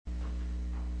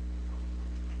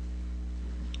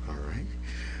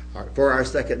For our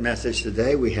second message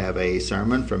today, we have a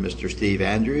sermon from Mr. Steve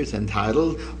Andrews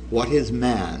entitled, What is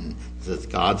Man? This is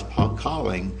God's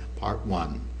Calling, Part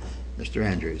 1. Mr.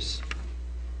 Andrews.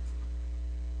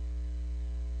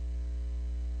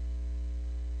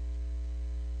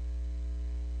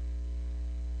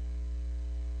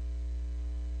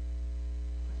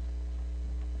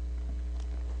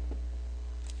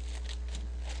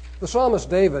 The psalmist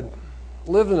David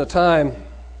lived in a time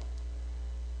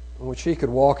in which he could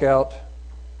walk out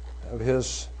of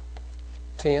his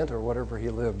tent or whatever he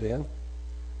lived in,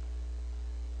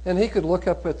 and he could look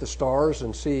up at the stars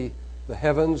and see the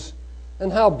heavens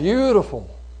and how beautiful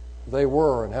they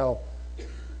were and how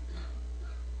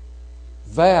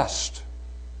vast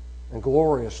and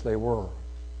glorious they were.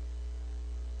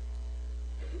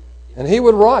 And he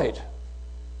would write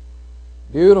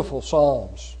beautiful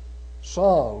psalms,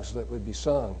 songs that would be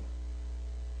sung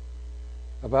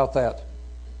about that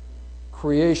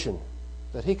creation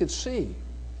that he could see.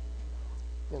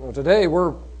 You know, today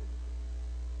we're,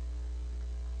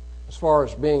 as far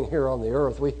as being here on the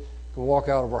earth, we can walk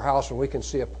out of our house and we can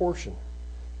see a portion.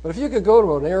 But if you could go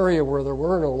to an area where there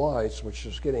were no lights, which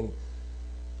is getting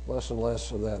less and less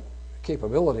of that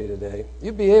capability today,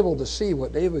 you'd be able to see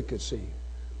what David could see,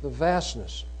 the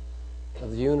vastness of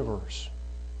the universe.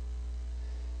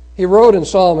 He wrote in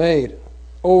Psalm 8,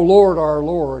 O Lord, our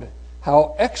Lord,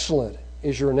 how excellent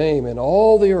is your name in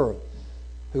all the earth,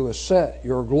 who has set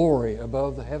your glory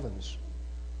above the heavens.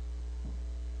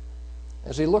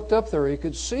 As he looked up there, he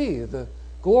could see the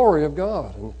glory of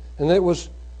God. And it was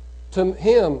to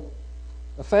him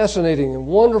a fascinating and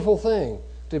wonderful thing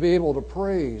to be able to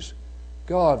praise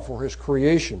God for his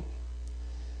creation.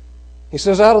 He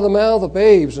says, out of the mouth of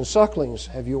babes and sucklings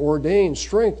have you ordained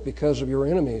strength because of your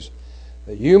enemies,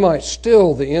 that you might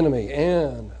still the enemy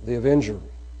and the avenger.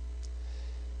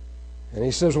 And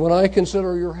he says, when I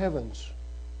consider your heavens,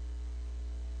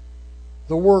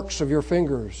 the works of your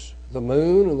fingers, the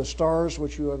moon and the stars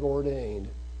which you have ordained.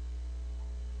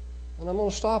 And I'm going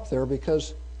to stop there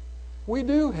because we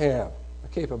do have a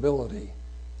capability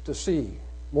to see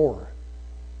more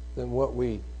than what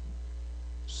we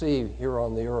see here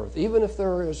on the earth. Even if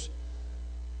there is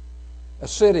a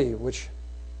city which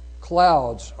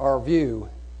clouds our view,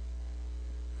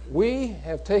 we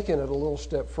have taken it a little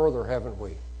step further, haven't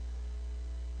we?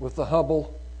 With the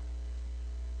Hubble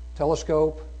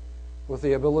telescope, with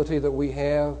the ability that we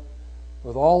have,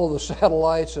 with all of the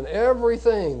satellites and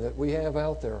everything that we have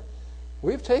out there,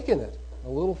 we've taken it a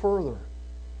little further.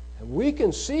 And we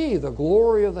can see the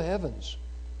glory of the heavens.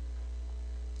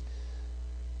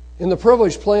 In The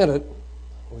Privileged Planet,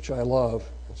 which I love,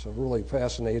 it's a really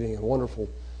fascinating and wonderful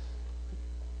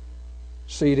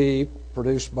CD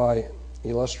produced by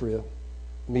Illustria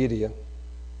Media,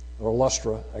 or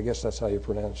Lustra, I guess that's how you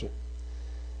pronounce it.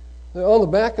 Now, on the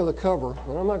back of the cover,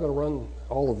 and I'm not going to run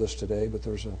all of this today, but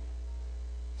there's a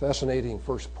fascinating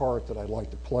first part that I'd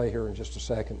like to play here in just a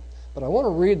second. But I want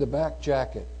to read the back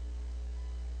jacket.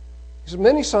 He says,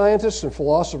 many scientists and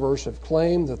philosophers have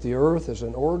claimed that the earth is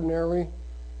an ordinary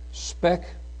speck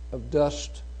of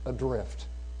dust adrift,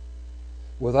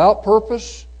 without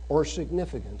purpose or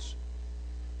significance,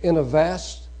 in a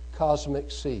vast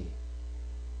cosmic sea.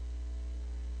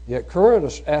 Yet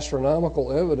current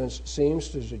astronomical evidence seems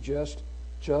to suggest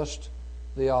just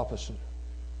the opposite.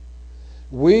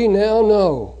 We now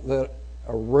know that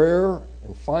a rare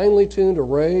and finely tuned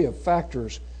array of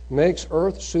factors makes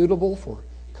Earth suitable for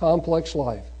complex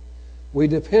life. We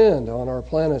depend on our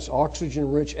planet's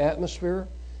oxygen-rich atmosphere,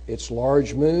 its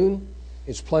large moon,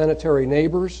 its planetary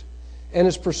neighbors, and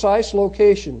its precise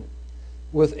location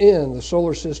within the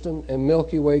solar system and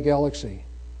Milky Way galaxy.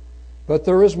 But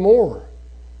there is more.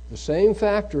 The same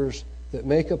factors that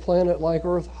make a planet like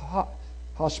Earth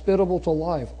hospitable to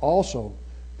life also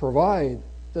provide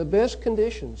the best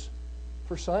conditions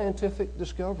for scientific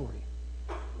discovery.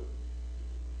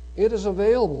 It is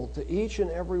available to each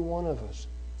and every one of us.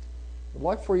 I'd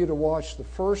like for you to watch the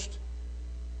first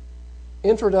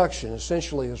introduction,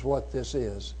 essentially is what this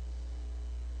is,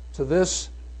 to this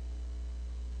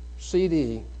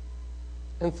CD,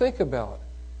 and think about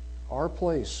our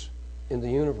place in the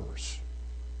universe.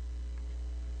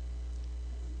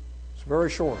 It's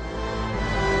very short.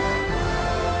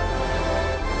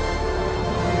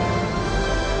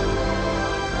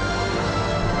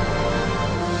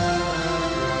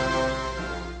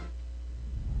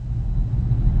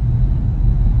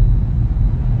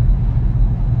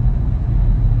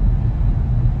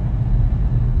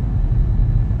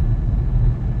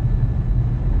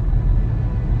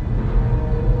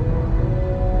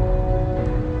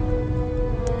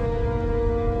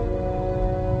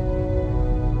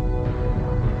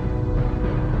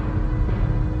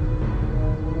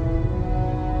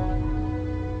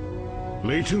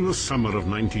 Late in the summer of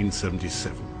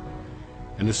 1977,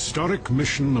 an historic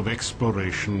mission of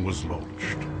exploration was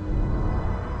launched.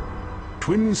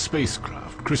 Twin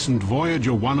spacecraft, christened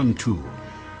Voyager 1 and 2,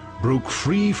 broke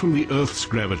free from the Earth's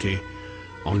gravity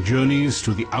on journeys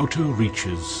to the outer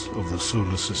reaches of the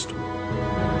solar system.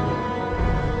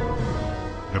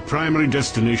 Their primary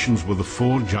destinations were the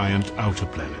four giant outer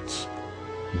planets: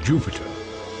 Jupiter,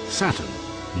 Saturn,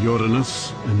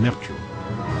 Uranus, and Neptune.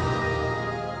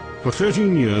 For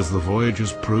 13 years, the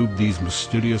Voyagers probed these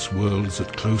mysterious worlds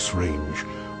at close range,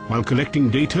 while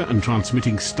collecting data and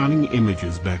transmitting stunning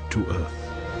images back to Earth.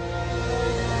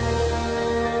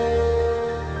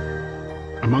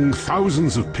 Among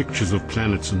thousands of pictures of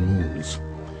planets and moons,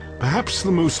 perhaps the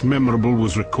most memorable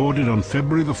was recorded on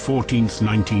February the 14th,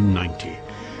 1990,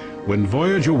 when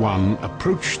Voyager 1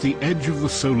 approached the edge of the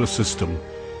solar system,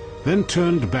 then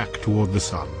turned back toward the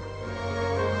Sun.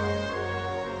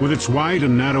 With its wide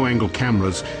and narrow-angle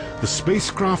cameras, the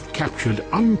spacecraft captured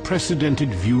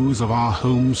unprecedented views of our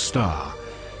home star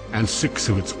and 6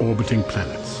 of its orbiting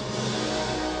planets.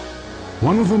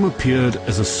 One of them appeared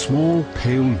as a small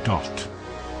pale dot,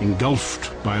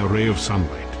 engulfed by a ray of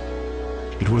sunlight.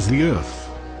 It was the Earth,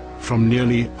 from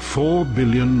nearly 4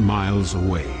 billion miles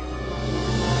away.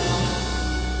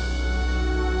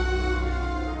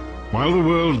 While the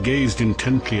world gazed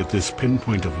intently at this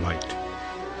pinpoint of light,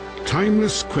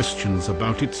 timeless questions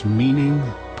about its meaning,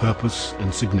 purpose,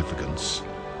 and significance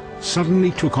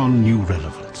suddenly took on new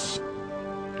relevance.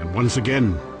 And once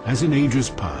again, as in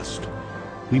ages past,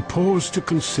 we paused to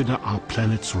consider our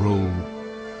planet's role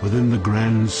within the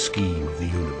grand scheme of the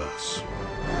universe.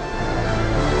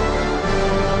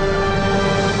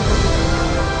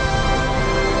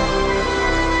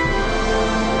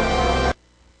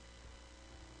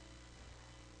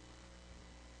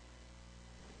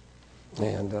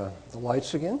 And the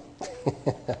lights again.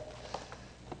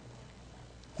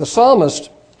 The psalmist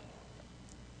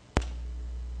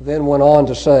then went on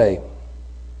to say,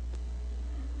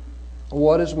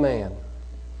 "What is man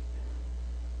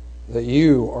that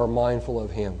you are mindful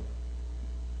of him?"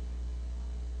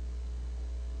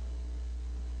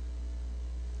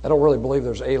 I don't really believe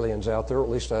there's aliens out there, at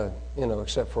least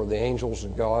except for the angels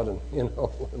and God, and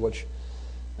which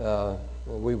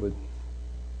we would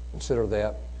consider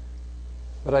that.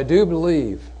 But I do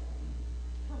believe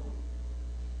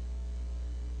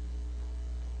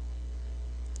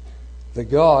that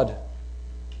God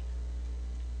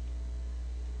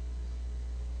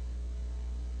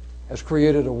has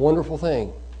created a wonderful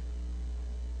thing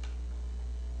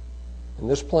in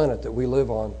this planet that we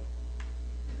live on,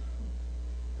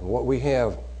 and what we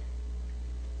have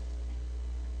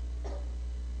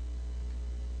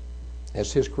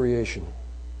as His creation.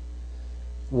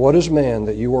 What is man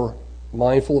that you are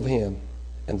mindful of him,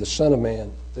 and the Son of Man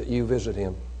that you visit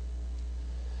him?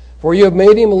 For you have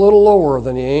made him a little lower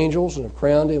than the angels, and have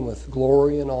crowned him with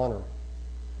glory and honor.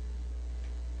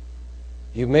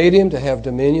 You made him to have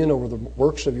dominion over the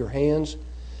works of your hands.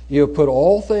 You have put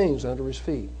all things under his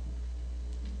feet.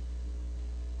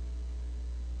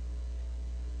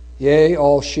 Yea,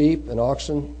 all sheep and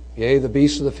oxen, yea, the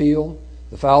beasts of the field,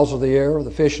 the fowls of the air,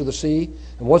 the fish of the sea,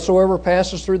 and whatsoever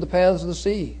passes through the paths of the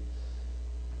sea.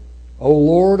 O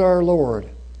Lord, our Lord,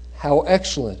 how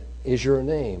excellent is your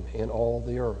name in all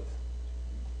the earth.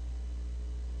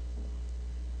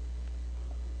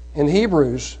 In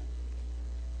Hebrews,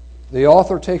 the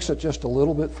author takes it just a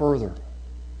little bit further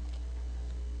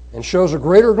and shows a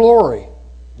greater glory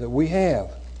that we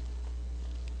have,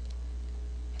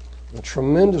 the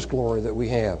tremendous glory that we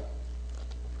have.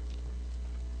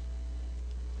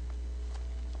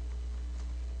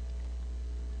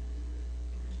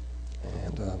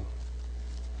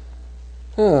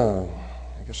 I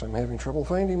guess I'm having trouble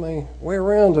finding my way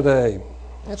around today.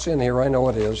 It's in here, I know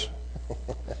it is.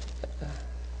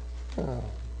 All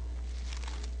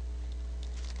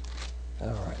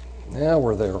right, now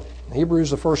we're there. Hebrews,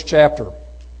 the first chapter.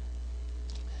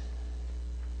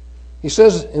 He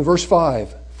says in verse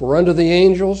 5, "For unto the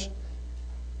angels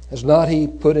has not he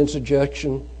put in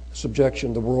subjection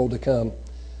the world to come,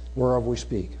 whereof we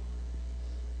speak.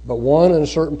 But one in a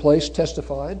certain place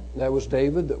testified," that was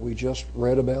David that we just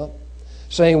read about,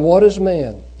 saying, "What is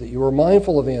man that you are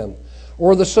mindful of him,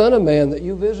 or the Son of Man that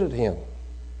you visit him?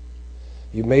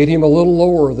 You made him a little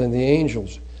lower than the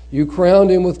angels. You crowned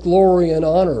him with glory and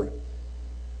honor,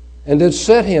 and did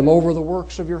set him over the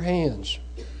works of your hands.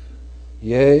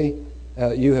 Yea,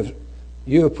 you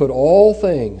have put all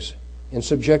things in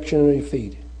subjection under your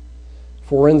feet.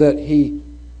 For in that he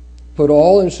put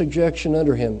all in subjection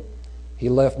under him, he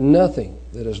left nothing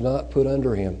that is not put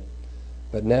under him.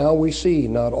 But now we see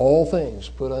not all things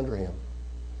put under him."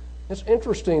 It's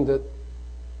interesting that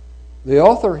the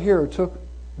author here took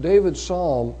David's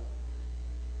psalm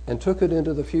and took it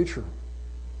into the future,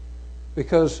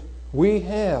 because we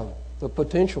have the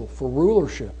potential for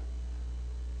rulership,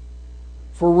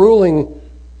 for ruling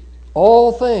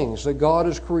all things that God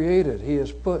has created. He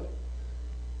has put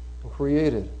and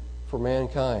created for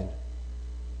mankind.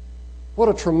 What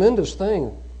a tremendous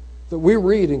thing that we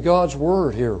read in God's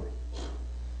Word here.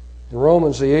 In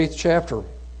Romans, the 8th chapter,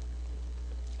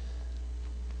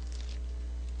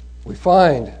 we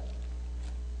find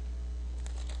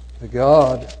that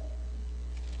God,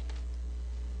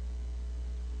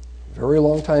 a very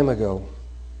long time ago,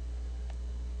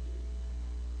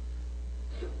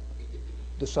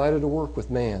 decided to work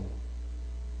with man,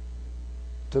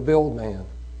 to build man,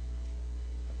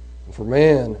 and for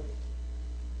man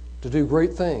to do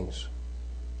great things.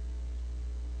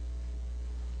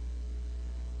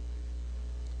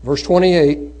 Verse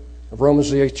 28 of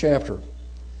Romans, the 8th chapter.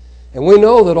 And we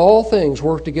know that all things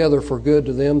work together for good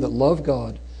to them that love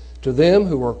God, to them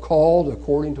who are called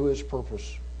according to His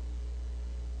purpose.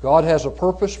 God has a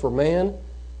purpose for man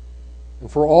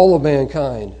and for all of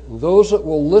mankind. And those that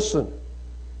will listen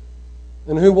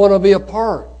and who want to be a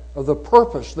part of the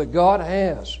purpose that God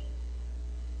has.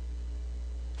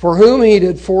 For whom He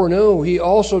did foreknow, He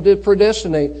also did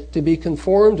predestinate to be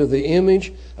conformed to the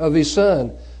image of His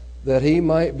Son, that He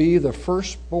might be the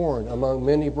firstborn among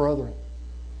many brethren.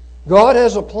 God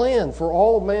has a plan for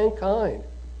all of mankind,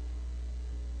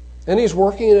 and He's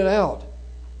working it out.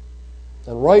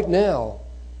 And right now,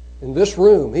 in this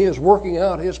room, He is working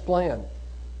out His plan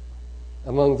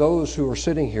among those who are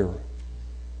sitting here.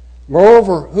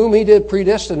 Moreover, whom He did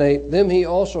predestinate, them He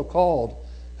also called.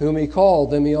 Whom He called,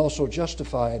 them He also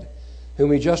justified.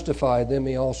 Whom He justified, them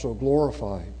He also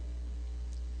glorified.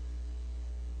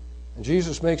 And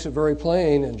Jesus makes it very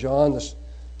plain in John, the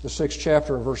 6th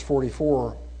chapter, and verse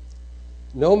 44.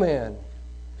 No man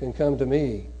can come to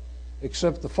me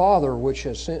except the Father which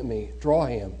has sent me draw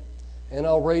him, and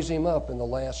I'll raise him up in the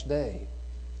last day.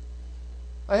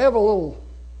 I have a little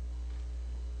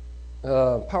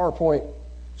PowerPoint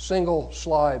single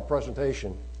slide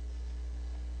presentation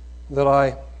that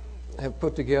I have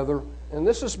put together, and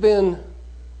this has been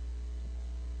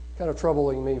kind of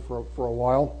troubling me for a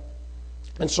while.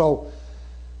 And so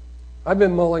I've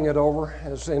been mulling it over.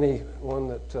 As anyone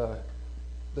that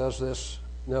does this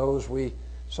knows, we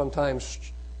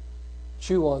sometimes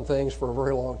chew on things for a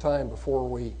very long time before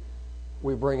we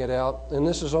bring it out. And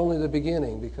this is only the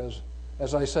beginning because,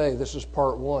 as I say, this is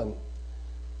part one.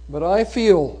 But I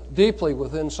feel deeply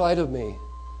within inside of me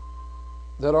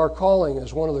that our calling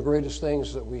is one of the greatest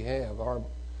things that we have.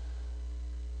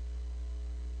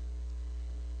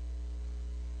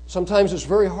 Sometimes it's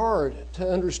very hard to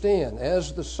understand.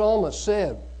 As the psalmist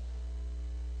said,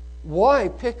 why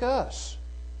pick us?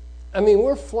 I mean,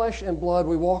 we're flesh and blood.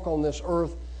 We walk on this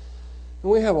earth, and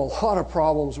we have a lot of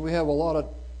problems. We have a lot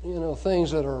of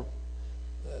things that are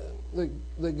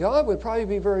that God would probably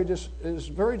be very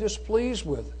displeased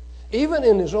with, even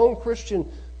in His own Christian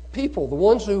people, the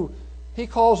ones who He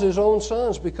calls His own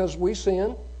sons, because we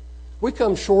sin, we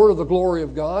come short of the glory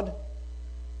of God,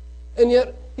 and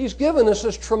yet He's given us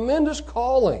this tremendous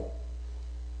calling.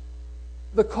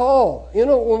 The call,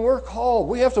 when we're called,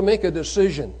 we have to make a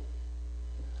decision.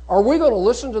 Are we going to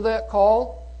listen to that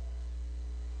call?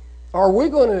 Are we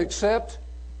going to accept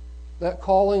that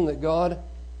calling that God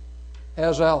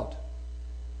has out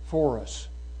for us?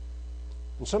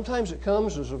 And sometimes it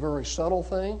comes as a very subtle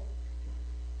thing,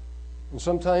 and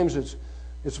sometimes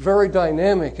it's very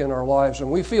dynamic in our lives,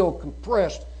 and we feel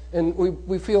compressed, and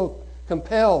we feel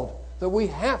compelled that we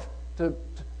have to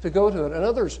go to it. And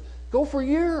others go for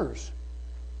years.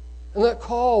 And that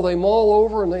call, they mull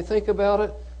over and they think about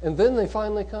it, and then they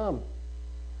finally come.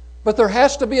 But there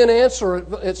has to be an answer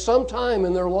at some time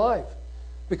in their life,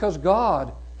 because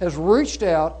God has reached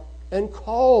out and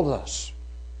called us.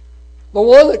 The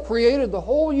one that created the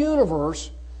whole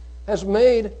universe has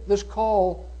made this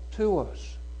call to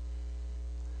us.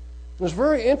 And it's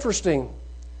very interesting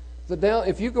that now,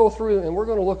 if you go through, and we're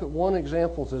going to look at one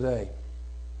example today,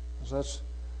 because that's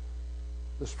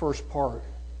this first part.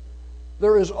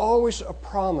 There is always a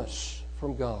promise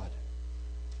from God.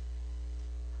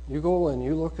 You go and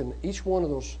you look in each one of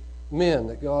those men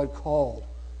that God called,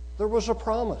 there was a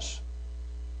promise.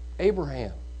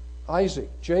 Abraham, Isaac,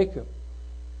 Jacob,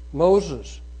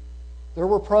 Moses. There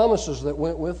were promises that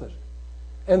went with it.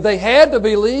 And they had to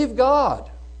believe God.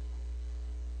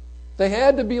 They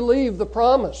had to believe the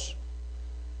promise.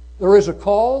 There is a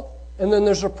call, and then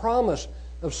there's a promise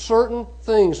of certain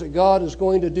things that God is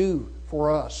going to do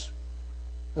for us.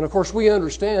 And of course, we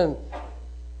understand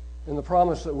And the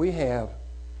promise that we have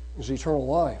is eternal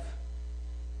life.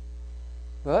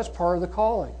 But that's part of the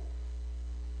calling.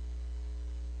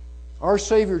 Our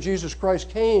Savior Jesus Christ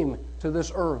came to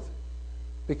this earth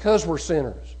because we're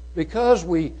sinners, because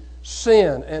we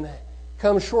sin and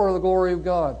come short of the glory of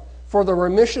God. For the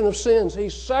remission of sins, He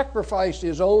sacrificed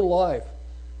His own life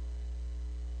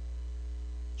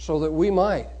so that we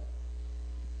might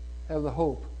have the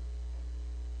hope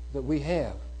that we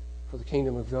have for the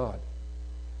kingdom of God.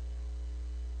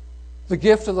 The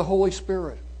gift of the Holy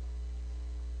Spirit.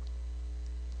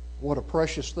 What a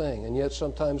precious thing. And yet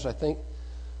sometimes I think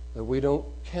that we don't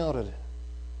count it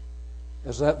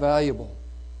as that valuable,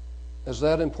 as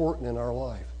that important in our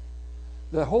life.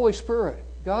 The Holy Spirit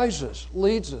guides us,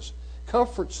 leads us,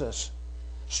 comforts us,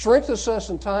 strengthens us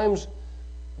in times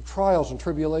of trials and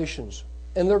tribulations.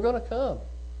 And they're going to come.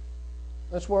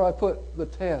 That's where I put the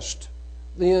test.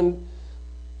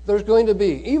 There's going to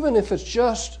be, even if it's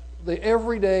just the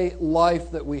everyday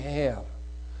life that we have,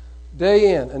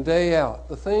 day in and day out,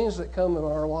 the things that come in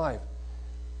our life,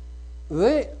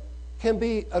 they can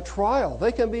be a trial.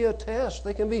 They can be a test.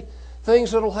 They can be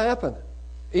things that will happen.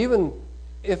 Even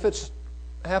if it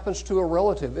happens to a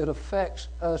relative, it affects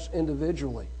us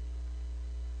individually.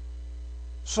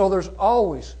 So there's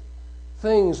always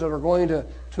things that are going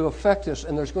to affect us,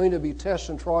 and there's going to be tests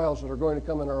and trials that are going to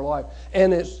come in our life.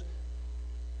 And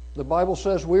the Bible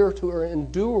says we are to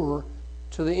endure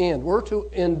to the end. We're to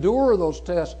endure those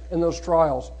tests and those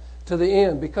trials to the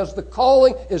end, because the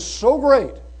calling is so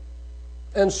great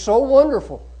and so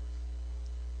wonderful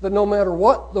that no matter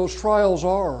what those trials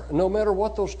are, and no matter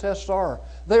what those tests are,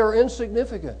 they are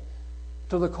insignificant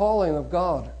to the calling of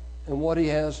God and what He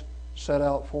has set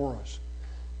out for us,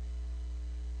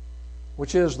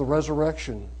 which is the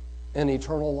resurrection and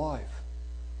eternal life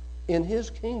in His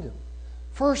kingdom.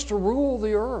 First, to rule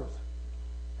the earth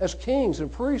as kings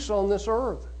and priests on this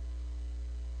earth.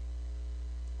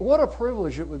 What a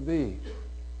privilege it would be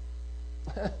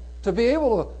to be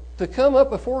able to come up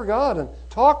before God and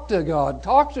talk to God,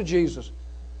 talk to Jesus,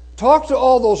 talk to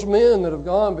all those men that have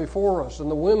gone before us and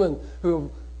the women who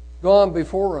have gone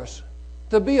before us,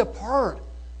 to be a part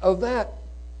of that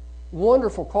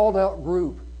wonderful called out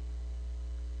group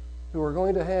who are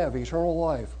going to have eternal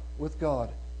life with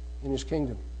God in His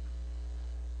kingdom.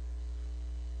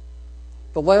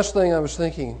 The last thing I was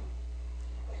thinking,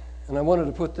 and I wanted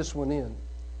to put this one in,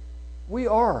 we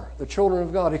are the children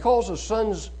of God. He calls us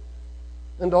sons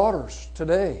and daughters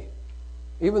today,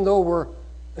 even though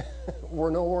we're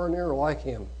nowhere near like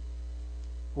Him.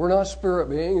 We're not spirit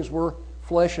beings, we're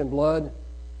flesh and blood.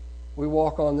 We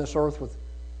walk on this earth with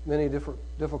many different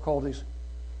difficulties.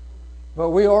 But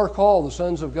we are called the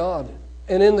sons of God.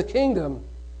 And in the kingdom,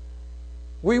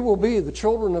 we will be the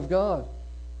children of God.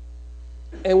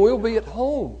 And we'll be at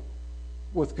home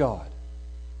with God.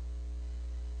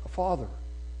 A father,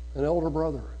 an elder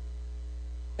brother,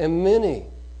 and many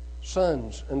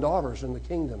sons and daughters in the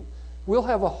kingdom. We'll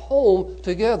have a home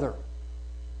together.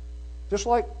 Just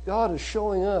like God is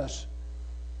showing us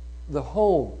the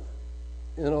home,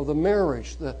 the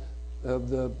marriage,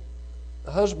 the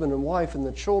husband and wife and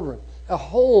the children, a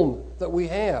home that we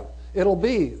have. It'll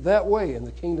be that way in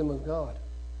the kingdom of God.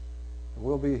 And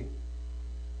we'll be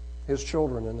His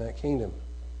children in that kingdom.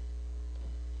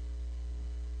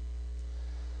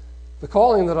 The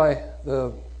calling that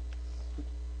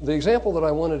the example that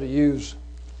I wanted to use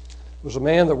was a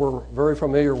man that we're very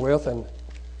familiar with, and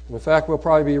in fact we'll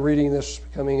probably be reading this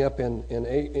coming up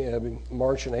in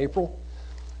March and April,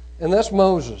 and that's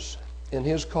Moses and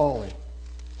his calling.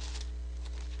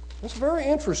 It's very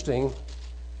interesting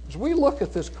as we look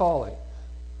at this calling.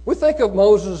 We think of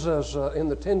Moses as in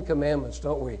the Ten Commandments,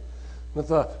 don't we? With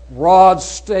the rod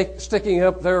sticking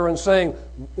up there and saying,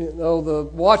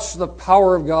 watch the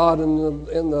power of God and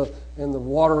the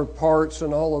water parts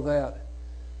and all of that.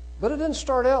 But it didn't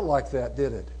start out like that,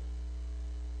 did it?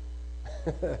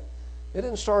 It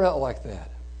didn't start out like that.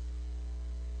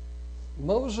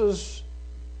 Moses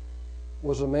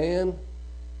was a man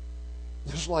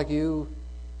just like you.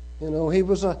 He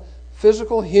was a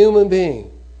physical human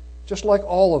being, just like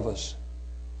all of us.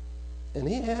 And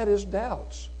he had his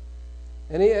doubts.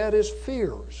 And he had his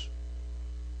fears.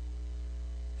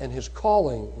 And his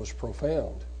calling was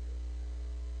profound,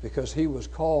 because he was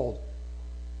called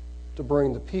to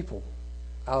bring the people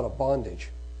out of bondage,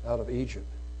 out of Egypt.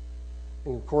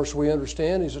 And of course we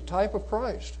understand he's a type of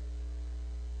Christ.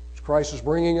 Christ is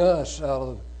bringing us out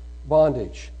of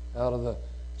bondage, out of the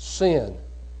sin.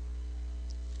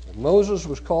 And Moses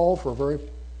was called for a very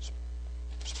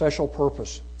special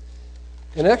purpose.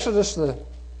 In Exodus, the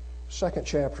 2nd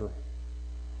chapter,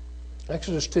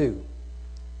 Exodus 2,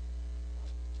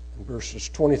 verses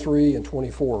 23 and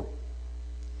 24.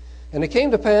 And it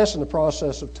came to pass in the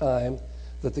process of time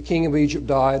that the king of Egypt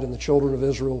died, and the children of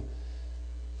Israel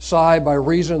sighed by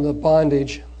reason of the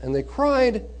bondage, and they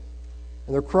cried,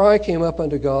 and their cry came up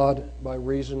unto God by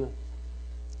reason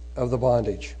of the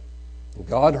bondage. And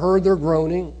God heard their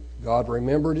groaning. God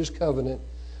remembered his covenant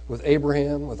with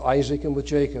Abraham, with Isaac, and with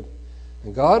Jacob.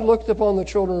 And God looked upon the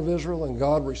children of Israel, and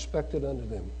God respected unto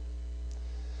them.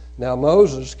 Now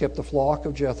Moses kept the flock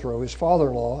of Jethro, his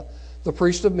father-in-law, the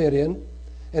priest of Midian,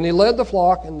 and he led the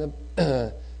flock in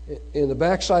the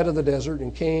backside of the desert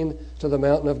and came to the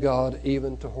mountain of God,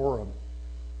 even to Horeb.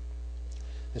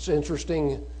 It's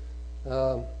interesting.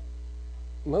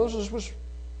 Moses was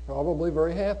probably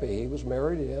very happy. He was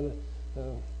married. He had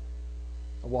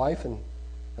a wife and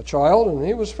a child, and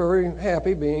he was very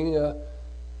happy being a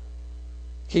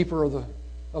keeper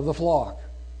of the flock,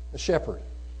 a shepherd.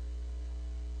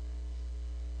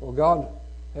 Well, God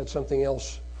had something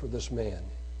else for this man.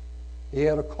 He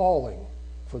had a calling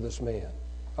for this man,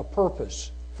 a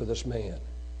purpose for this man.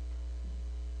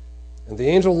 And the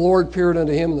angel of the Lord appeared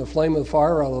unto him in the flame of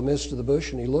fire out of the midst of the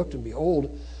bush, and he looked, and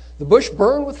behold, the bush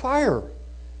burned with fire,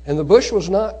 and the bush was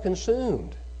not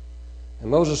consumed.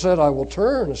 And Moses said, I will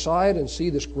turn aside and see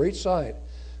this great sight,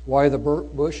 why the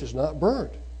bush is not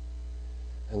burnt.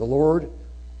 And the Lord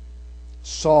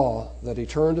saw that he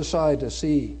turned aside to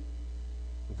see.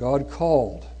 God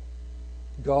called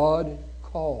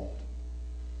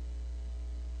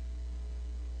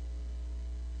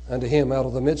unto him out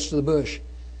of the midst of the bush.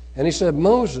 And he said,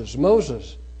 Moses,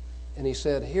 Moses. And he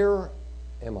said, Here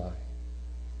am I.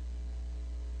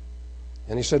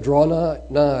 And he said, Draw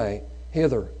nigh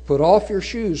hither, put off your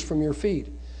shoes from your feet,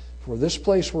 for this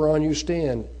place whereon you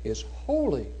stand is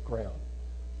holy ground.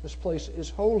 This place is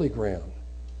holy ground.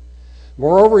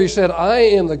 Moreover, he said, I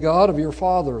am the God of your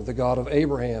father, the God of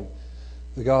Abraham,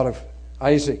 the God of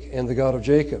Isaac, and the God of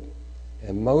Jacob.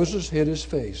 And Moses hid his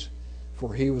face,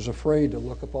 for he was afraid to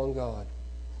look upon God.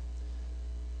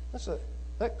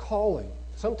 That calling.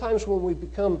 Sometimes when we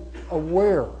become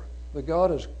aware that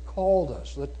God has called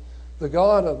us, that the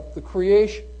God of the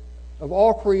creation, of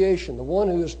all creation, the one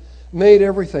who has made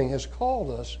everything, has called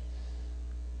us,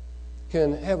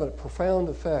 can have a profound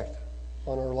effect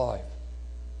on our life.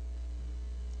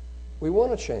 We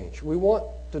want to change. We want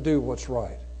to do what's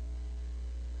right.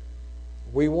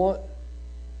 We want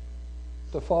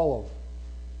to follow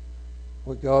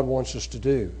what God wants us to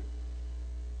do.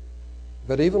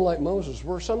 But even like Moses,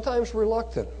 we're sometimes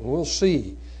reluctant, and we'll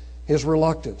see his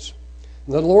reluctance.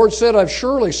 And the Lord said, I've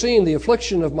surely seen the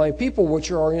affliction of my people which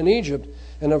are in Egypt,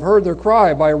 and have heard their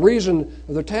cry by reason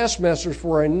of their taskmasters,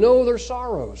 for I know their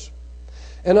sorrows.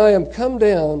 And I am come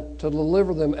down to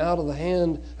deliver them out of the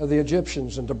hand of the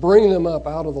Egyptians, and to bring them up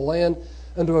out of the land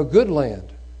unto a good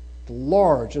land,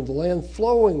 large, and the land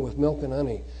flowing with milk and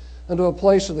honey, unto a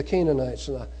place of the Canaanites,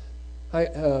 and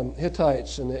the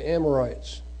Hittites, and the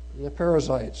Amorites, and the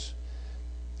Perizzites,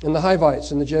 and the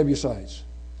Hivites, and the Jebusites.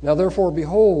 Now therefore,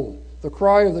 behold, the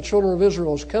cry of the children of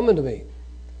Israel is come unto me,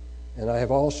 and I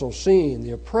have also seen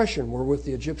the oppression wherewith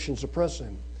the Egyptians oppress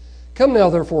him. Come now,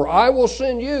 therefore, I will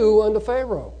send you unto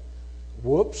Pharaoh.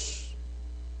 Whoops.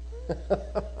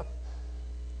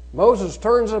 Moses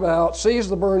turns about, sees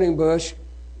the burning bush.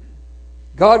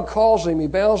 God calls him. He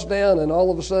bows down, and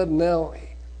all of a sudden now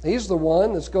he's the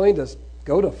one that's going to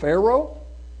go to Pharaoh.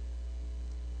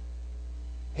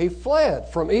 He fled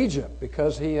from Egypt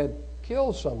because he had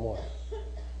killed someone,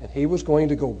 and he was going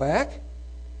to go back.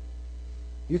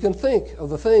 You can think of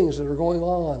the things that are going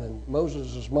on in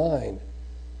Moses' mind.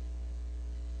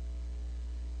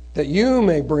 That you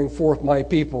may bring forth my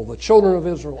people, the children of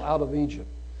Israel, out of Egypt.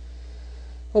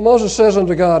 Well, Moses says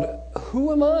unto God,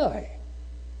 who am I?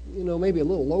 Maybe a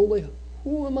little lowly.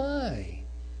 Who am I?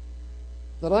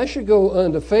 That I should go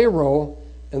unto Pharaoh,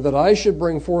 and that I should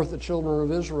bring forth the children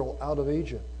of Israel out of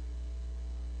Egypt.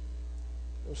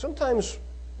 Sometimes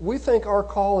we think our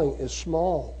calling is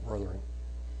small, brethren,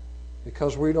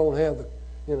 because we don't have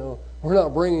we're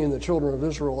not bringing the children of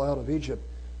Israel out of Egypt.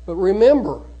 But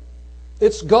remember,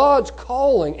 it's God's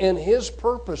calling and his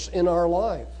purpose in our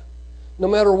life, no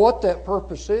matter what that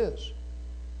purpose is.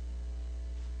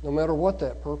 No matter what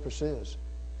that purpose is.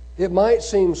 It might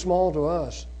seem small to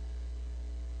us,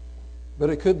 but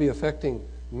it could be affecting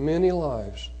many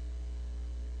lives.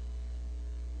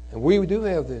 And we do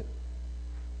have the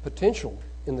potential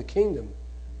in the kingdom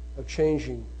of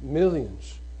changing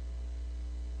millions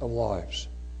of lives.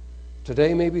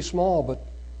 Today may be small, but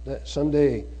that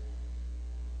someday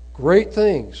great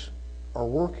things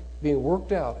are being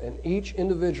worked out in each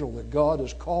individual that God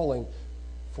is calling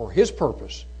for his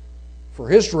purpose, for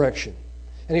his direction.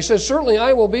 And he said, certainly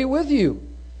I will be with you,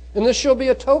 and this shall be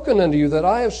a token unto you that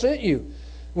I have sent you.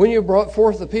 When you brought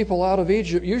forth the people out of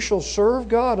Egypt, you shall serve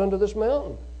God unto this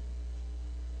mountain.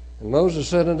 And Moses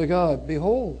said unto God,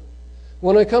 behold,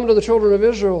 when I come to the children of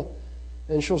Israel,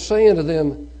 and shall say unto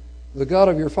them, the God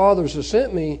of your fathers has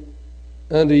sent me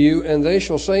unto you, and they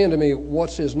shall say unto me,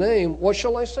 what's his name? What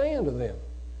shall I say unto them?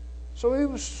 So he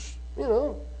was,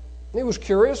 he was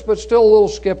curious, but still a little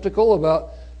skeptical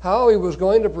about how he was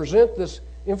going to present this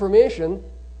information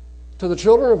to the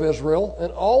children of Israel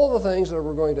and all of the things that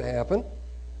were going to happen.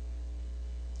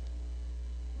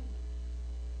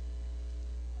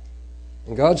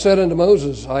 And God said unto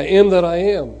Moses, I am that I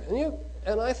am.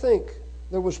 And I think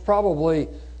there was probably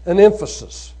an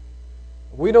emphasis.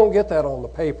 We don't get that on the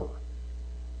paper,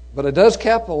 but it does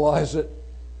capitalize it,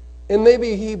 and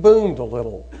maybe he boomed a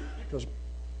little, because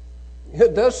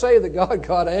it does say that God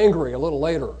got angry a little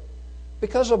later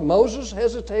because of Moses'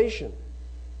 hesitation.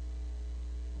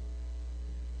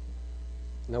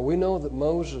 Now we know that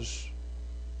Moses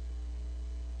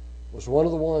was one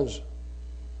of the ones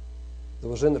that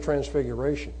was in the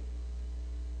Transfiguration.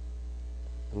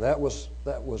 And that was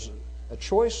a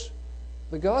choice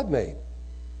that God made.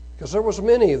 Because there was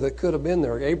many that could have been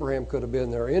there. Abraham could have been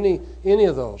there, any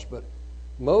of those. But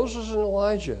Moses and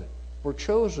Elijah were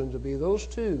chosen to be those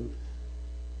two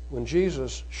when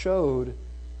Jesus showed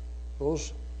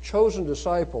those chosen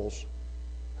disciples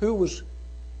who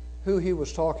he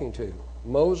was talking to.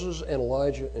 Moses and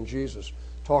Elijah and Jesus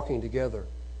talking together.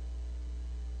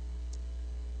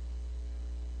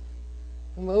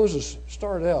 And Moses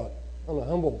started out on a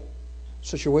humble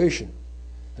situation,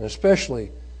 and especially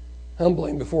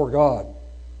humbling before God.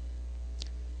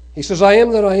 He says, I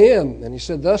am that I am. And he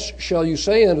said, thus shall you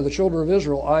say unto the children of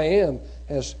Israel, I am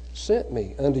has sent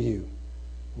me unto you.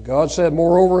 And God said,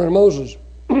 moreover unto Moses,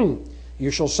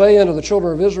 you shall say unto the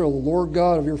children of Israel, the Lord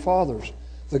God of your fathers,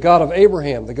 the God of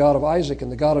Abraham, the God of Isaac,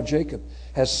 and the God of Jacob,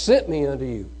 has sent me unto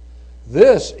you.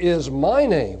 This is my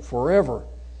name forever,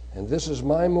 and this is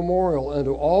my memorial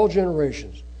unto all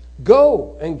generations.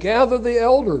 Go and gather the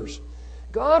elders.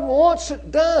 God wants it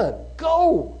done.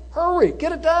 Go. Hurry.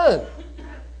 Get it done.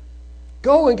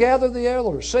 Go and gather the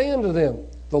elders. Say unto them,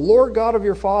 the Lord God of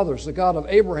your fathers, the God of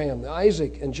Abraham,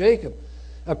 Isaac, and Jacob,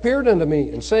 appeared unto me,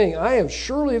 and saying, I have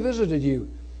surely visited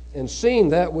you, and seen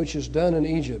that which is done in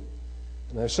Egypt.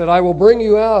 And I said, I will bring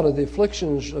you out of the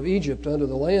afflictions of Egypt unto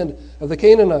the land of the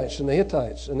Canaanites, and the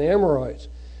Hittites, and the Amorites,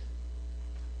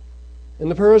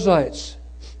 and the Perizzites,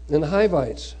 and the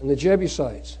Hivites, and the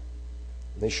Jebusites.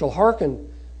 And they shall hearken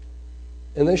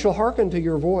to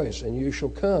your voice, and you shall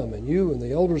come, and you and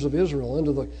the elders of Israel,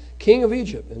 unto the king of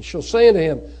Egypt, and shall say unto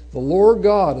him, the Lord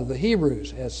God of the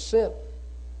Hebrews has sent.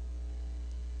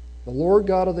 The Lord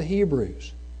God of the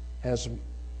Hebrews has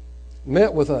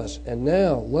met with us, and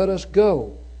now let us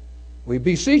go. We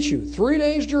beseech you, 3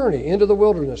 days' journey into the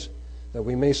wilderness, that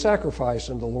we may sacrifice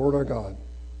unto the Lord our God.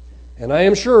 And I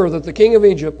am sure that the king of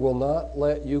Egypt will not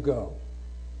let you go.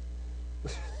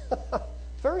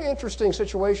 Very interesting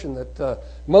situation that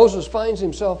Moses finds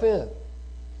himself in.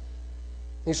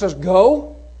 He says,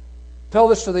 go, tell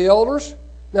this to the elders,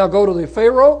 now go to the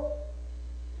Pharaoh,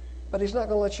 but he's not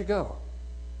going to let you go.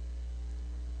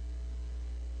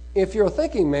 If you're a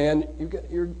thinking man,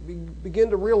 you begin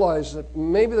to realize that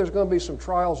maybe there's going to be some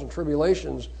trials and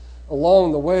tribulations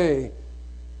along the way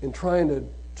in trying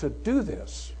to do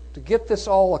this, to get this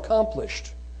all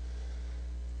accomplished.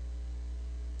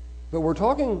 But we're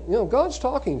talking, God's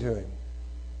talking to him.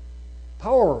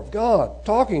 Power of God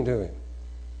talking to him.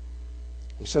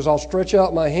 He says, I'll stretch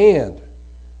out my hand,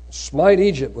 smite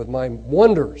Egypt with my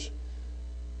wonders,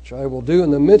 which I will do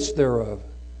in the midst thereof.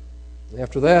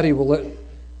 After that he will let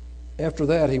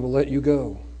you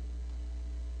go.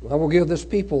 I will give this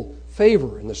people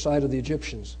favor in the sight of the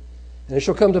Egyptians. And it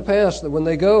shall come to pass that when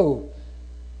they go,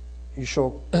 you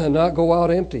shall not go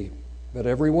out empty, but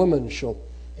every woman shall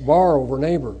borrow of her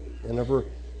neighbor, and of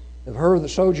her that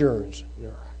sojourns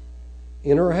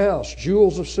in her house,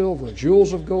 jewels of silver,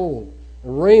 jewels of gold,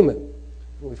 and raiment.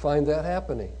 And we find that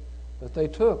happening, that they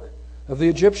took of the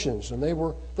Egyptians, and they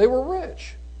were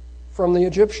rich from the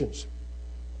Egyptians.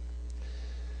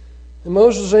 And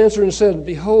Moses answered and said,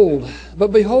 behold,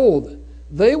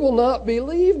 they will not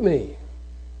believe me,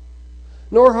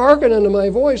 nor hearken unto my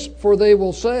voice, for they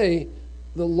will say,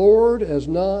 the Lord has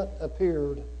not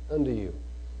appeared unto you.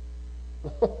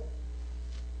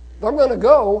 I'm going to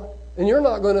go, and you're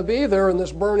not going to be there in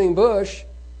this burning bush.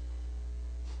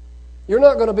 You're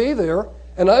not going to be there,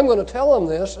 and I'm going to tell them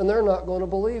this, and they're not going to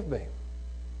believe me.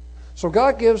 So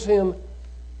God gives him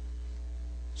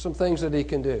some things that he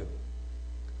can do.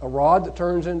 A rod that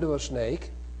turns into a snake,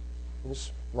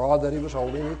 this rod that he was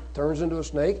holding. He turns into a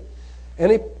snake,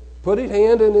 and he put his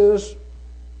hand into his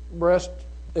breast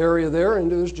area there,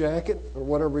 into his jacket or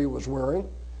whatever he was wearing,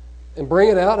 and bring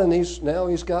it out, and now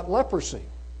he's got leprosy.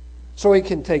 So he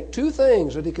can take two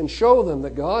things that he can show them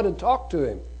that God had talked to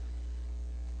him.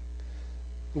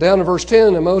 Down in verse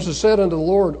 10, and Moses said unto the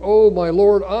Lord, O my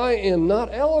Lord, I am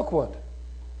not eloquent.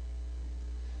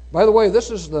 By the way,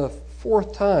 this is the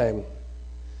fourth time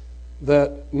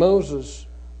that Moses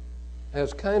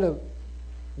has kind of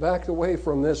backed away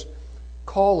from this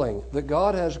calling that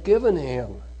God has given him.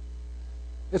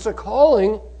 It's a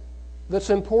calling that's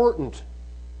important.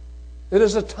 It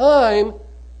is a time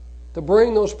to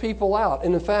bring those people out.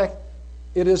 And in fact,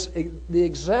 it is the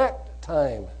exact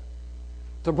time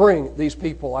to bring these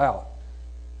people out.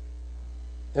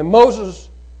 And Moses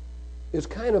is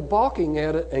kind of balking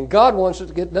at it, and God wants it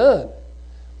to get done.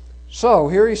 So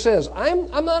here he says, I'm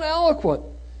not eloquent,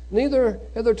 neither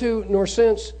hitherto nor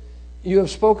since you have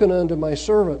spoken unto my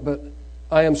servant, but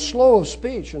I am slow of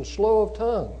speech and slow of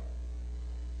tongue.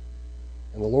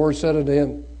 And the Lord said unto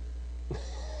him,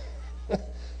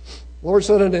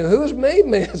 who has made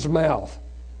man's mouth?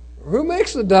 Who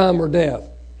makes the dumb or deaf,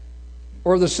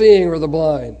 or the seeing or the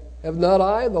blind? Have not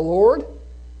I, the Lord?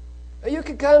 And you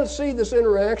can kind of see this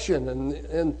interaction,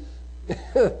 and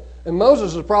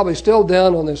Moses is probably still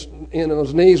down on his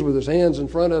knees with his hands in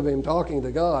front of him, talking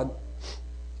to God.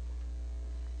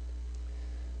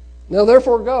 Now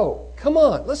therefore go. Come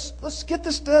on, let's get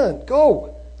this done.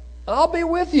 Go. I'll be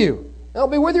with you. I'll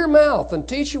be with your mouth and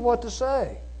teach you what to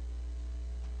say.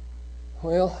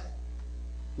 Well,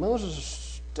 Moses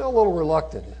is still a little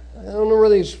reluctant. I don't know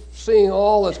whether he's seeing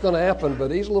all that's going to happen, but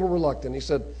he's a little reluctant. He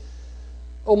said,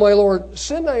 O my Lord,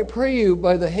 send, I pray you,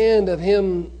 by the hand of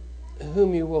him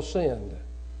whom you will send.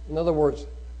 In other words,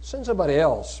 send somebody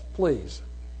else, please.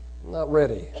 I'm not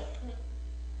ready.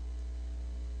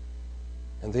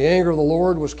 And the anger of the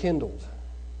Lord was kindled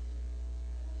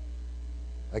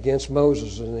against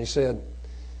Moses, and he said,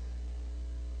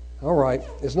 all right,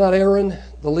 is not Aaron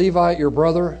the Levite your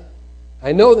brother?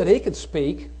 I know that he could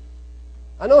speak.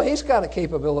 I know he's got a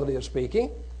capability of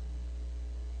speaking.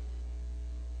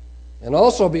 And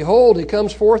also, behold, he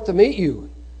comes forth to meet you.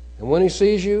 And when he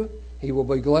sees you, he will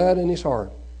be glad in his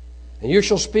heart. And you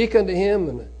shall speak unto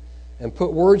him and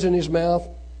put words in his mouth.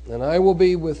 And I will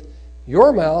be with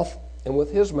your mouth and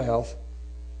with his mouth.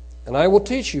 And I will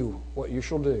teach you what you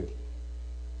shall do.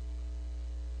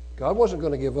 God wasn't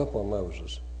going to give up on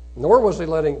Moses. Nor was he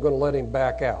going to let him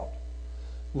back out.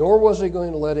 Nor was he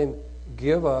going to let him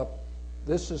give up.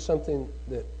 This is something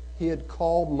that he had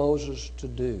called Moses to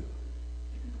do.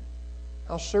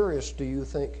 How serious do you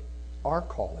think our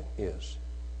calling is?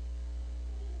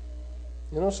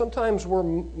 You know, sometimes we're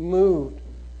moved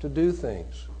to do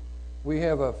things. We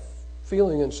have a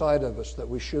feeling inside of us that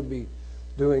we should be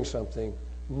doing something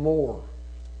more.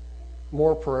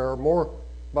 More prayer, more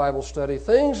Bible study,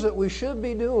 things that we should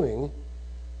be doing.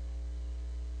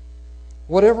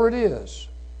 Whatever it is,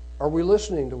 are we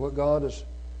listening to what God is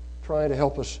trying to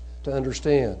help us to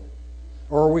understand?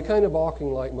 Or are we kind of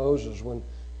balking like Moses when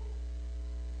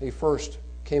he first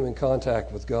came in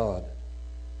contact with God?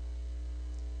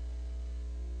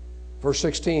 Verse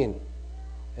 16,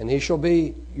 and he shall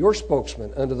be your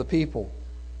spokesman unto the people,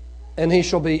 and he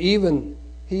shall be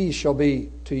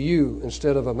to you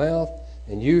instead of a mouth,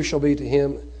 and you shall be to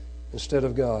him instead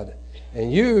of God.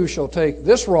 And you shall take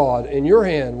this rod in your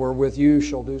hand wherewith you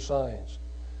shall do signs.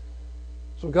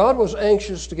 So God was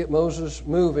anxious to get Moses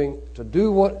moving to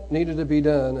do what needed to be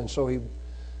done, and so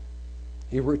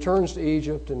he returns to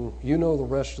Egypt, and you know the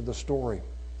rest of the story.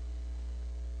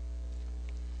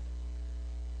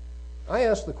 I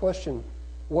ask the question,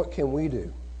 what can we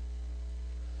do?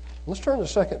 Let's turn to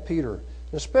 2 Peter,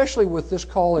 especially with this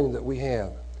calling that we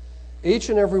have. Each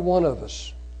and every one of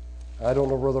us, I don't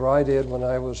know whether I did when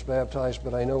I was baptized,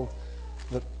 but I know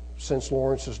that since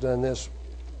Lawrence has done this,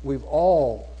 we've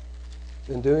all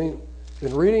been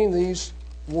reading these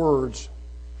words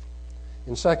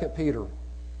in 2 Peter,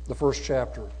 the first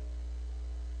chapter.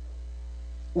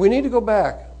 We need to go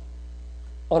back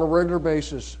on a regular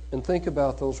basis and think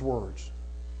about those words.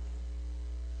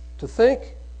 To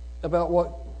think about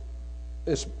what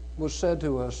was said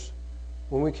to us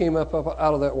when we came up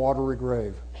out of that watery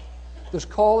grave. This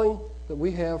calling that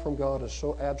we have from God is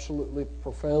so absolutely,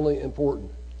 profoundly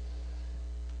important.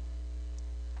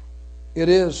 It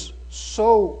is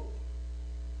so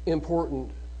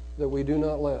important that we do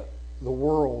not let the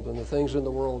world and the things in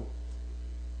the world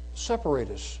separate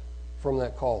us from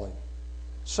that calling.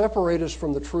 Separate us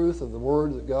from the truth of the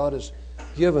Word that God has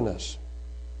given us.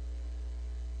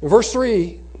 In verse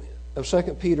 3 of 2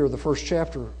 Peter, the first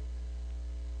chapter,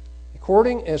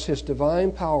 according as his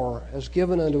divine power has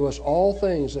given unto us all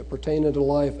things that pertain unto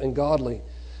life and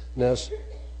godliness,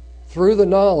 through the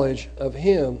knowledge of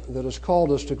him that has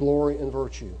called us to glory and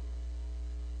virtue.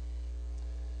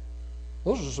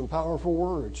 Those are some powerful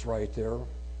words right there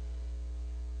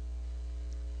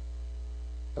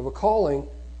of a calling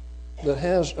that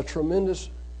has a tremendous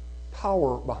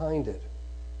power behind it.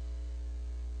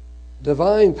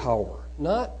 Divine power,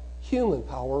 not human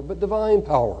power, but divine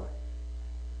power.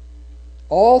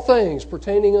 All things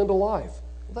pertaining unto life.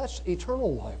 That's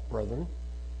eternal life, brethren.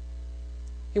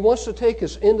 He wants to take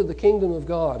us into the kingdom of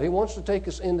God. He wants to take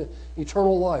us into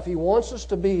eternal life. He wants us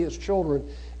to be his children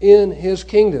in his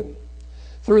kingdom,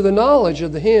 through the knowledge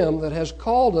of him that has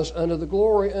called us unto the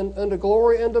glory and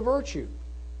unto virtue.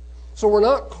 So we're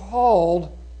not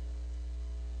called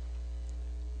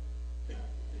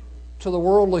to the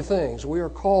worldly things. We are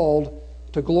called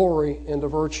to glory and to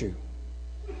virtue,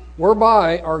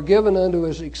 whereby are given unto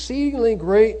us exceedingly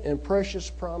great and precious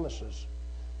promises.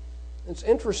 It's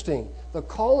interesting. The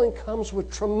calling comes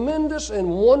with tremendous and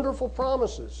wonderful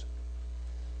promises.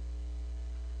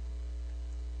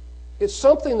 It's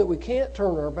something that we can't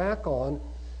turn our back on,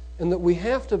 and that we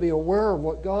have to be aware of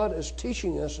what God is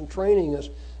teaching us and training us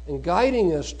and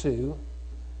guiding us to,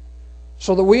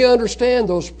 so that we understand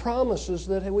those promises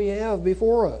that we have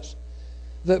before us,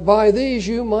 that by these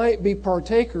you might be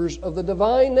partakers of the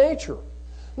divine nature.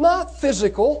 Not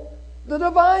physical, the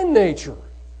divine nature.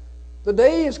 The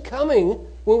day is coming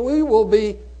when we will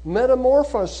be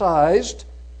metamorphosized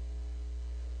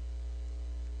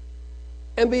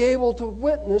and be able to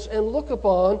witness and look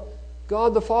upon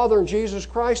God the Father and Jesus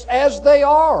Christ as they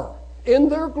are in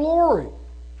their glory.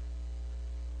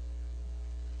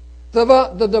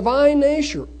 The divine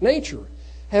nature,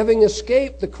 having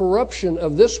escaped the corruption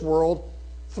of this world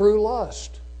through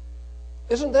lust.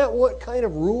 Isn't that what kind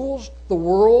of rules the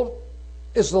world?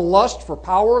 Is the lust for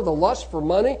power, the lust for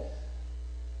money,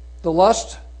 the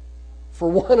lust for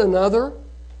one another?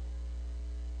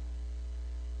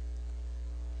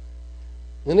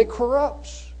 And it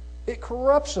corrupts. It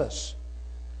corrupts us.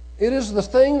 It is the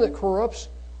thing that corrupts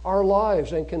our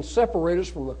lives and can separate us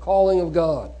from the calling of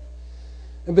God.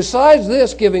 And besides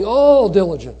this, giving all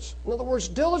diligence. In other words,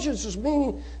 diligence is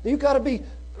meaning that you've got to be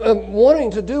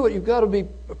wanting to do it. You've got to be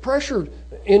pressured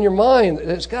in your mind.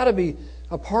 It's got to be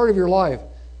a part of your life.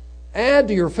 Add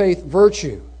to your faith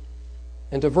virtue,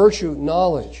 and to virtue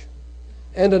knowledge,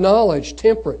 and to knowledge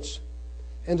temperance,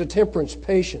 and to temperance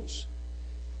patience,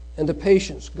 and to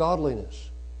patience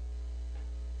godliness.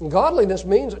 And godliness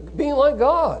means being like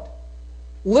God,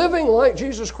 living like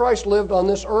Jesus Christ lived on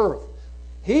this earth.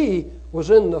 He was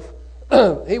in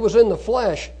the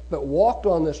flesh, but walked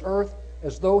on this earth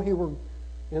as though he were,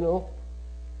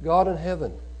 God in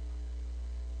heaven.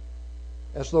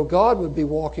 As though God would be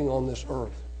walking on this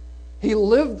earth. He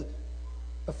lived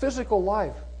a physical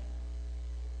life,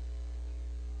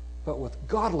 but with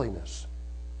godliness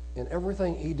in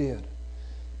everything he did.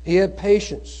 He had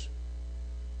patience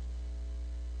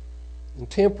and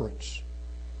temperance.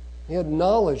 He had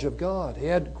knowledge of God. He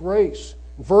had grace,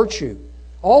 virtue,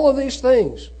 all of these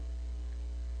things.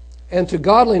 And to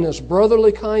godliness,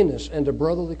 brotherly kindness, and to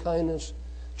brotherly kindness,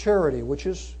 charity, which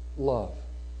is love,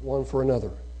 one for another.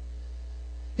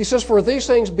 He says, for if these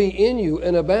things be in you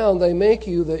and abound, they make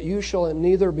you that you shall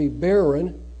neither be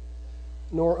barren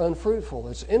nor unfruitful.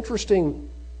 It's interesting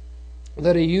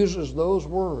that he uses those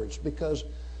words, because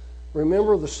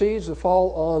remember, the seeds that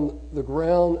fall on the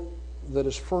ground that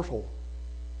is fertile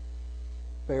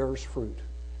bears fruit.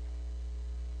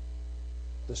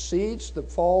 The seeds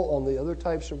that fall on the other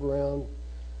types of ground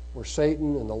where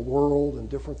Satan and the world and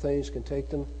different things can take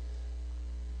them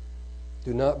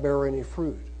do not bear any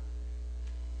fruit.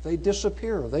 They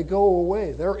disappear. They go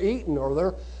away. They're eaten or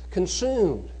they're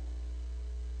consumed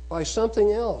by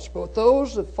something else. But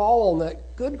those that fall on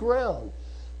that good ground,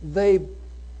 they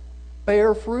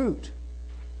bear fruit.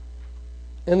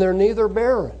 And they're neither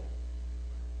barren.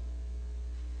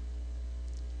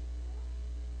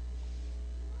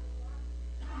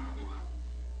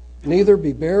 Neither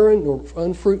be barren nor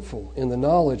unfruitful in the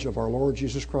knowledge of our Lord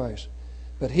Jesus Christ.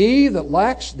 But he that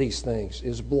lacks these things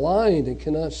is blind and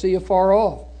cannot see afar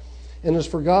off, and has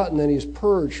forgotten that he is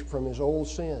purged from his old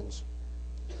sins.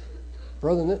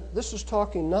 Brethren, this is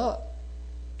talking not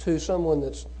to someone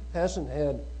that hasn't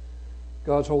had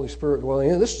God's Holy Spirit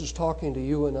dwelling in. This is talking to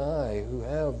you and I who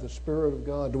have the Spirit of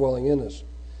God dwelling in us.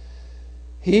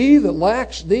 He that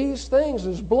lacks these things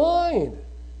is blind.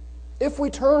 If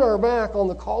we turn our back on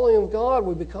the calling of God,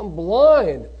 we become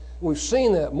blind. We've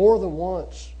seen that more than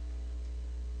once.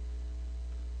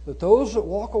 That those that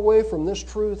walk away from this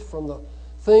truth, from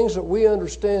things that we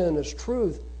understand as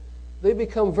truth, they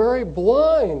become very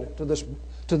blind to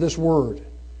this word,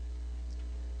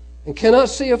 and cannot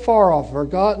see afar off,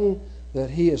 forgotten that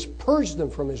he has purged them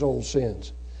from his old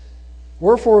sins.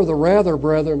 Wherefore the rather,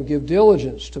 brethren, give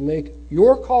diligence to make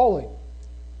your calling,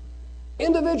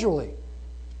 individually,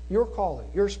 your calling,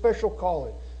 your special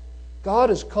calling. God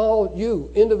has called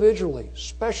you individually,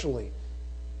 specially,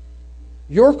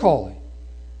 your calling,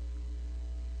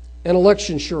 an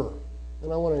election sure.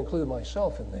 And I want to include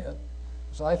myself in that,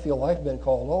 because I feel I've been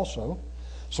called also.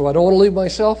 So I don't want to leave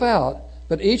myself out,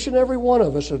 but each and every one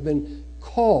of us have been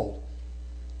called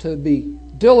to be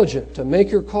diligent, to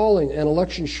make your calling and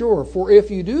election sure. For if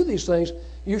you do these things,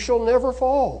 you shall never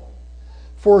fall.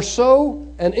 For so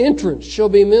an entrance shall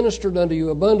be ministered unto you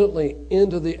abundantly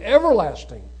into the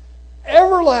everlasting,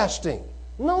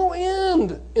 no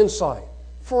end in sight,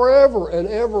 forever and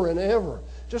ever and ever.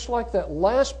 Just like that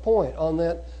last point on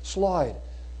that slide,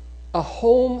 a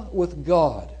home with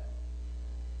God,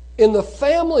 in the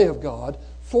family of God,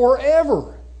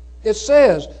 forever. It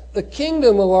says, the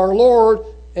kingdom of our Lord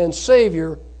and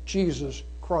Savior, Jesus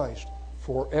Christ,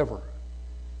 forever.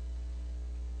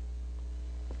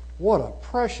 What a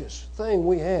precious thing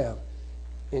we have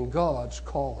in God's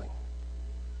calling.